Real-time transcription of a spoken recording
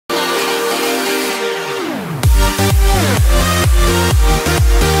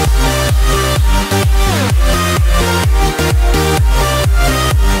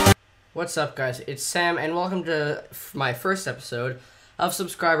What's up, guys? It's Sam, and welcome to my first episode of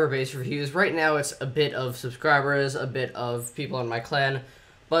subscriber-based reviews. Right now, it's a bit of subscribers, a bit of people in my clan,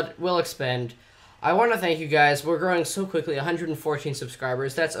 but we'll expand. I want to thank you guys. We're growing so quickly, 114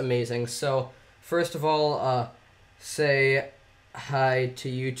 subscribers. That's amazing. So, first of all, say hi to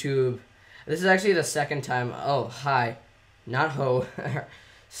YouTube. This is actually the second time. Oh, hi. Not ho.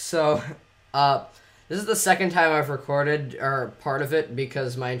 So, this is the second time I've recorded, or part of it,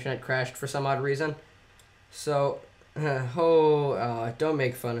 because my internet crashed for some odd reason. So, don't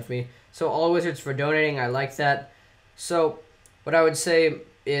make fun of me. So, all wizards for donating, I like that. So, what I would say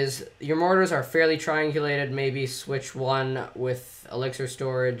is, your mortars are fairly triangulated, maybe switch one with elixir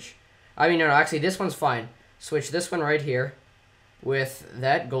storage. I mean, no, actually, this one's fine. Switch this one right here with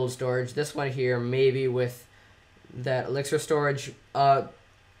that gold storage. This one here, maybe with that elixir storage. I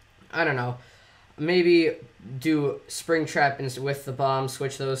don't know. Maybe do spring trap with the bomb,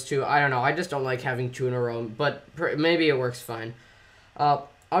 switch those two. I don't know. I just don't like having two in a row, but maybe it works fine.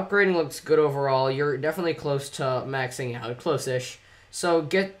 Upgrading looks good overall. You're definitely close to maxing out, close-ish. So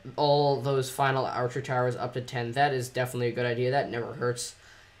get all those final archer towers up to 10. That is definitely a good idea. That never hurts.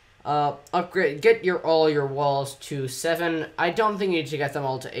 Get all your walls to 7. I don't think you need to get them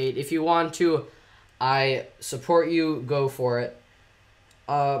all to 8. If you want to, I support you. Go for it.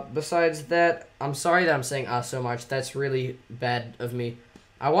 Besides that, I'm sorry that I'm saying so much. That's really bad of me.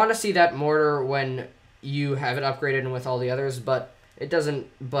 I want to see that mortar when you have it upgraded and with all the others, but it doesn't,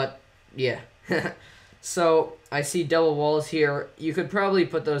 but yeah. So, I see double walls here. You could probably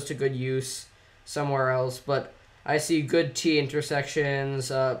put those to good use somewhere else, but I see good T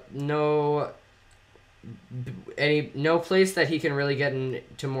intersections, no place that he can really get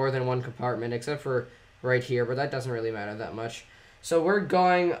into more than one compartment, except for right here, but that doesn't really matter that much. So we're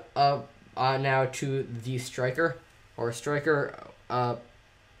going up now to the striker, or striker. Oh,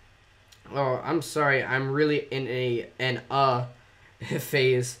 I'm sorry. I'm really in an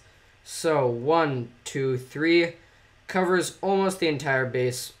phase. So 1, 2, 3 covers almost the entire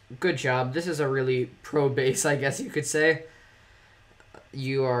base. Good job. This is a really pro base, I guess you could say.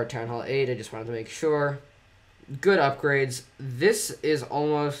 You are Town Hall 8. I just wanted to make sure. Good upgrades. This is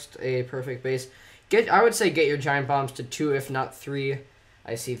almost a perfect base. I would say get your giant bombs to 2, if not 3.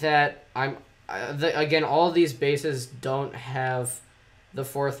 I see that. Again, all these bases don't have the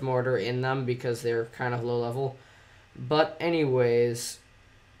 4th mortar in them because they're kind of low level. But anyways,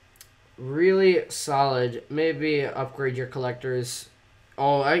 really solid. Maybe upgrade your collectors.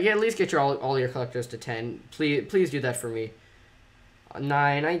 Oh, at least get all your collectors to 10. Please do that for me.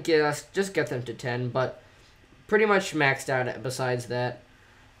 9, I guess. Just get them to 10, but pretty much maxed out besides that.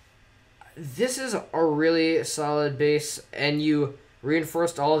 This is a really solid base, and you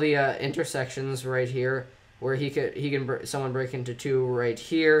reinforced all the intersections right here, where someone break into 2 right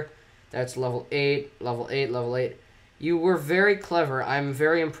here. That's level 8, level 8, level 8. You were very clever. I'm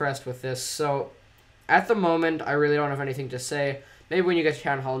very impressed with this. So, at the moment, I really don't have anything to say. Maybe when you get to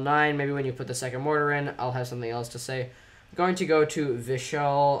Town Hall 9, maybe when you put the 2nd mortar in, I'll have something else to say. I'm going to go to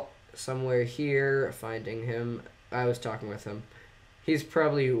Vishal somewhere here, finding him. I was talking with him. He's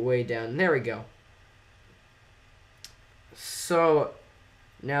probably way down. There we go. So,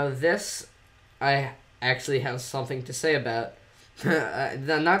 now this, I actually have something to say about.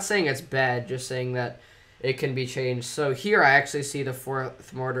 I'm not saying it's bad, just saying that it can be changed. So here I actually see the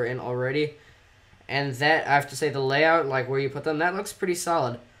 4th mortar in already. And that, I have to say, the layout, like where you put them, that looks pretty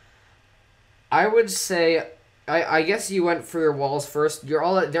solid. I would say, I guess you went for your walls first. They're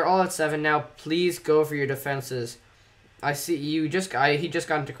all at 7 now. Please go for your defenses. I see he just got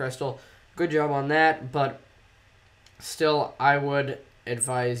into Crystal. Good job on that, but still, I would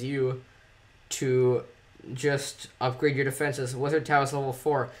advise you to just upgrade your defenses. Wizard Towers level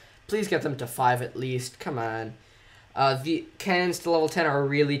 4. Please get them to 5 at least. Come on. The cannons to level 10 are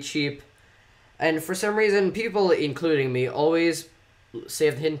really cheap. And for some reason, people, including me, always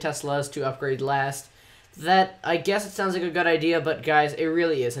save the hidden Teslas to upgrade last. That, I guess it sounds like a good idea, but guys, it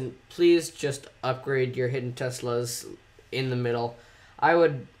really isn't. Please just upgrade your hidden Teslas in the middle. I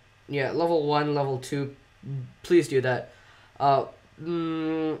would, yeah, level 1, level 2, please do that.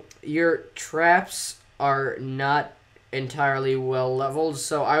 Your traps are not entirely well leveled,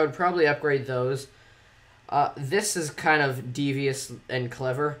 so I would probably upgrade those. This is kind of devious and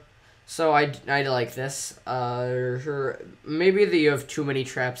clever, so I like this. Maybe that you have too many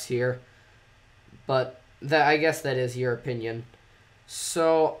traps here, but I guess that is your opinion.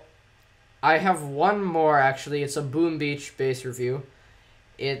 So I have one more, actually. It's a Boom Beach base review.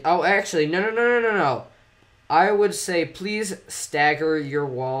 Oh, actually, no. I would say please stagger your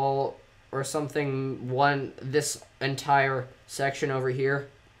wall or something, this entire section over here.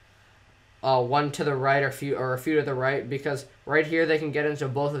 One to the right or a few to the right, because right here they can get into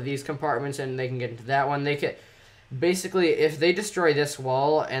both of these compartments and they can get into that one. They can basically, if they destroy this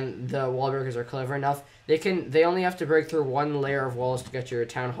wall and the wall breakers are clever enough, they only have to break through one layer of walls to get your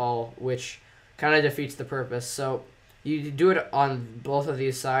town hall, which kind of defeats the purpose. So you do it on both of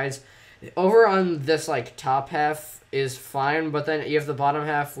these sides. Over on this like top half is fine, but then you have the bottom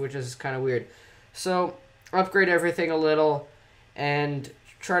half, which is kind of weird. So upgrade everything a little and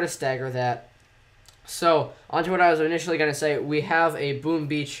try to stagger that. So onto what I was initially going to say. We have a Boom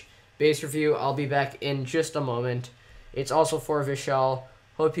Beach base review. I'll be back in just a moment. It's also for Vishal.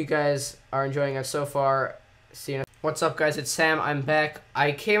 Hope you guys are enjoying it so far. See you. What's up, guys? It's Sam. I'm back.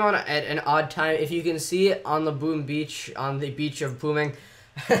 I came on at an odd time. If you can see it on the Boom Beach, on the beach of Booming,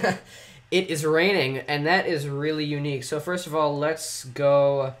 it is raining, and that is really unique. So first of all, let's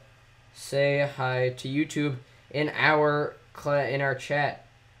go say hi to YouTube in our chat.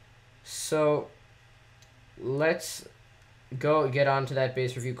 So let's go get onto that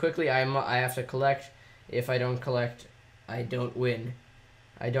base review quickly. I have to collect. If I don't collect, I don't win.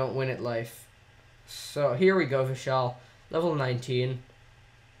 I don't win at life. So here we go, Vishal. Level 19.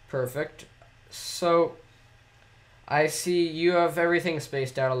 Perfect. So I see you have everything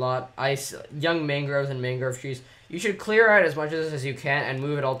spaced out a lot. Young mangroves and mangrove trees. You should clear out as much of this as you can and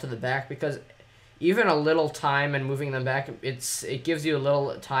move it all to the back, because even a little time and moving them back, it gives you a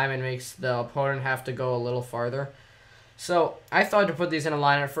little time and makes the opponent have to go a little farther. So I thought to put these in a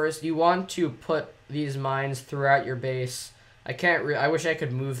line at first. You want to put these mines throughout your base. I wish I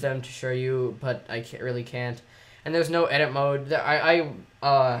could move them to show you, but I really can't. And there's no edit mode.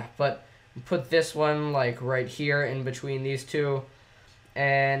 But put this one like right here in between these two,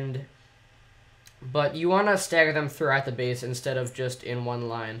 but you want to stagger them throughout the base instead of just in one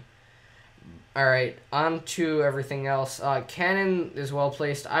line. Alright, on to everything else. Cannon is well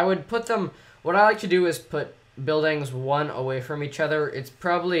placed. I would put them, what I like to do is put buildings one away from each other. It's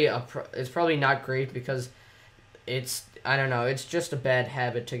probably not great because I don't know, it's just a bad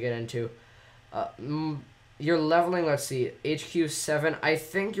habit to get into. You're leveling, let's see, HQ 7. I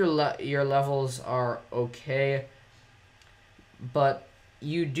think your levels are okay, but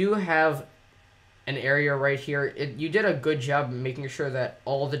you do have an area right here. You did a good job making sure that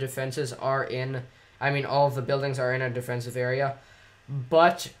all the defenses are all of the buildings are in a defensive area,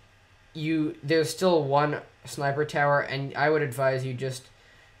 but there's still one sniper tower, and I would advise you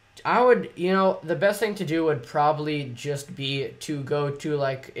the best thing to do would probably just be to go to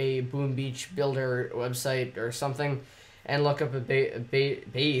like a Boom Beach builder website or something and look up a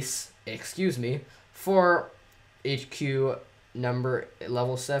base, for HQ number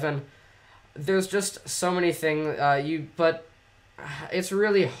level 7. There's just so many things, but it's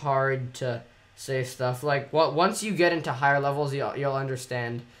really hard to say stuff. Like, once you get into higher levels, you'll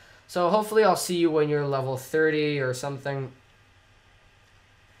understand. So hopefully I'll see you when you're level 30 or something.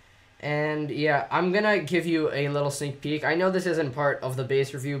 And yeah, I'm gonna give you a little sneak peek. I know this isn't part of the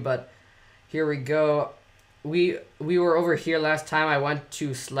base review, but here we go. We were over here last time. I went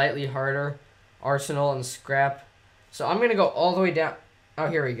to slightly harder arsenal and scrap. So I'm gonna go all the way down. Oh,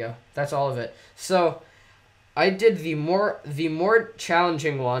 here we go. That's all of it. So I did the more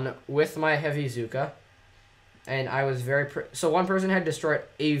challenging one with my heavy Zuka, and I was so one person had destroyed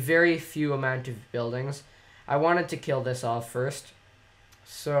a very few amount of buildings. I wanted to kill this off first.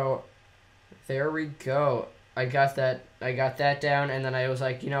 So there we go. I got that down, and then I was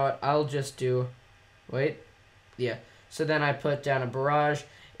like, you know what? I'll just do. Wait, yeah. So then I put down a barrage.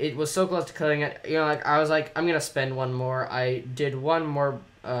 It was so close to killing it. I was like, I'm gonna spend one more. I did one more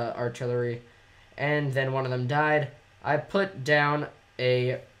artillery, and then one of them died. I put down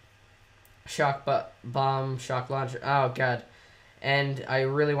a shock launcher. Oh god. And I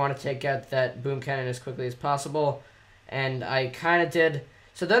really want to take out that boom cannon as quickly as possible, and I kind of did.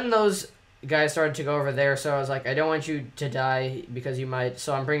 So then those guys started to go over there, so I was like, I don't want you to die because you might.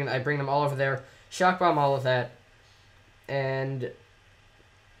 So I bring them all over there, shock bomb all of that, and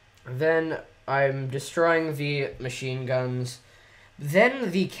then I'm destroying the machine guns.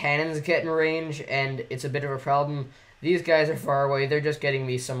 Then the cannons get in range, and it's a bit of a problem. These guys are far away. They're just getting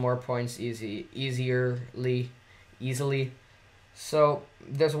me some more points easily. So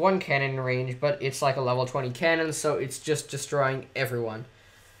there's one cannon in range, but it's like a level 20 cannon, so it's just destroying everyone.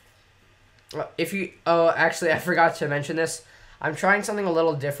 Actually, I forgot to mention this. I'm trying something a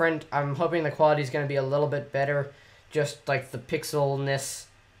little different. I'm hoping the quality is going to be a little bit better, just like the pixelness,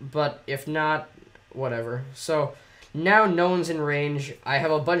 but if not, whatever. So now no one's in range. I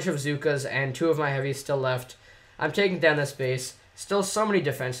have a bunch of Zukas and 2 of my heavies still left. I'm taking down this base. Still so many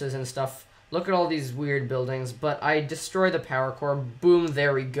defenses and stuff. Look at all these weird buildings, but I destroy the power core. Boom,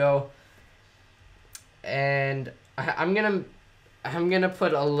 there we go. And I'm gonna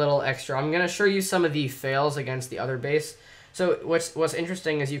put a little extra. I'm gonna show you some of the fails against the other base. So what's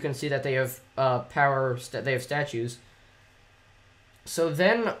interesting is you can see that they have they have statues. So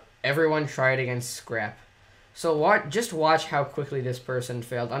then everyone tried against Scrap. So just watch how quickly this person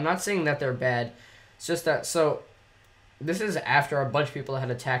failed. I'm not saying that they're bad. It's just that this is after a bunch of people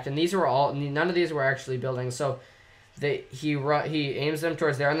had attacked, and none of these were actually buildings. So he aims them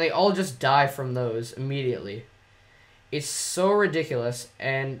towards there, and they all just die from those immediately. It's so ridiculous,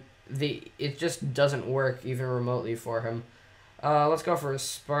 and it just doesn't work even remotely for him. Let's go for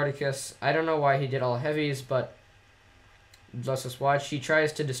Spartacus. I don't know why he did all heavies, but let's just watch. He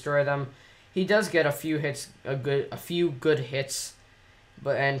tries to destroy them. He does get a few good hits,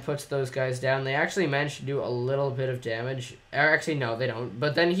 and puts those guys down. They actually manage to do a little bit of damage. Actually, no, they don't.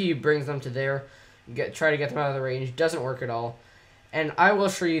 But then he brings them to there, try to get them out of the range. Doesn't work at all. And I will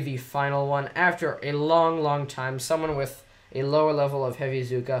show you the final one after a long, long time. Someone with a lower level of Heavy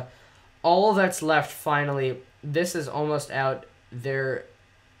Zuka. All that's left finally. This is almost out. The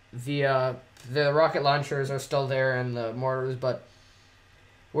rocket launchers are still there and the mortars, but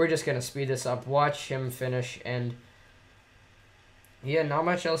we're just gonna speed this up. Watch him finish, and yeah, not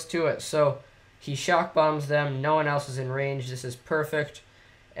much else to it. So he shock bombs them. No one else is in range. This is perfect.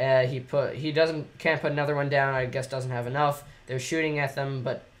 He can't put another one down. I guess doesn't have enough. They're shooting at them,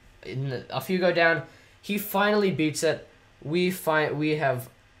 but a few go down. He finally beats it. We have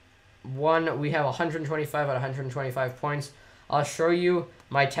 125 out of 125 points. I'll show you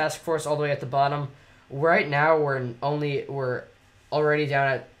my task force all the way at the bottom. Right now we're already down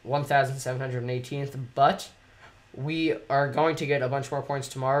at 1,718th, but we are going to get a bunch more points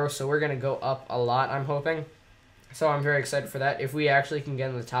tomorrow, so we're going to go up a lot, I'm hoping. So I'm very excited for that. If we actually can get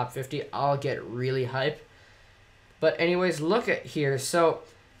in the top 50, I'll get really hype. But anyways, look at here. So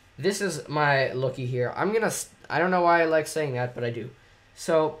this is my lookie here. I don't know why I like saying that, but I do.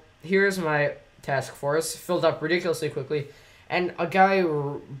 So here's my task force, filled up ridiculously quickly. And a guy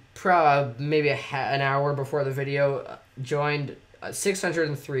maybe an hour before the video joined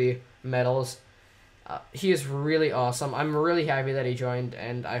 603 medals. He is really awesome. I'm really happy that he joined,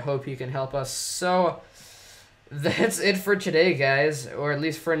 and I hope he can help us. So that's it for today, guys, or at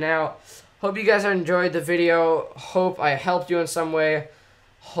least for now. Hope you guys enjoyed the video. Hope I helped you in some way.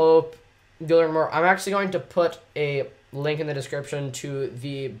 Hope you'll learn more. I'm actually going to put a link in the description to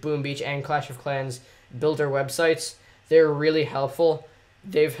the Boom Beach and Clash of Clans builder websites. They're really helpful.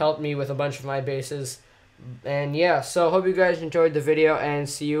 They've helped me with a bunch of my bases. And yeah, so hope you guys enjoyed the video, and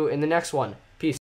see you in the next one.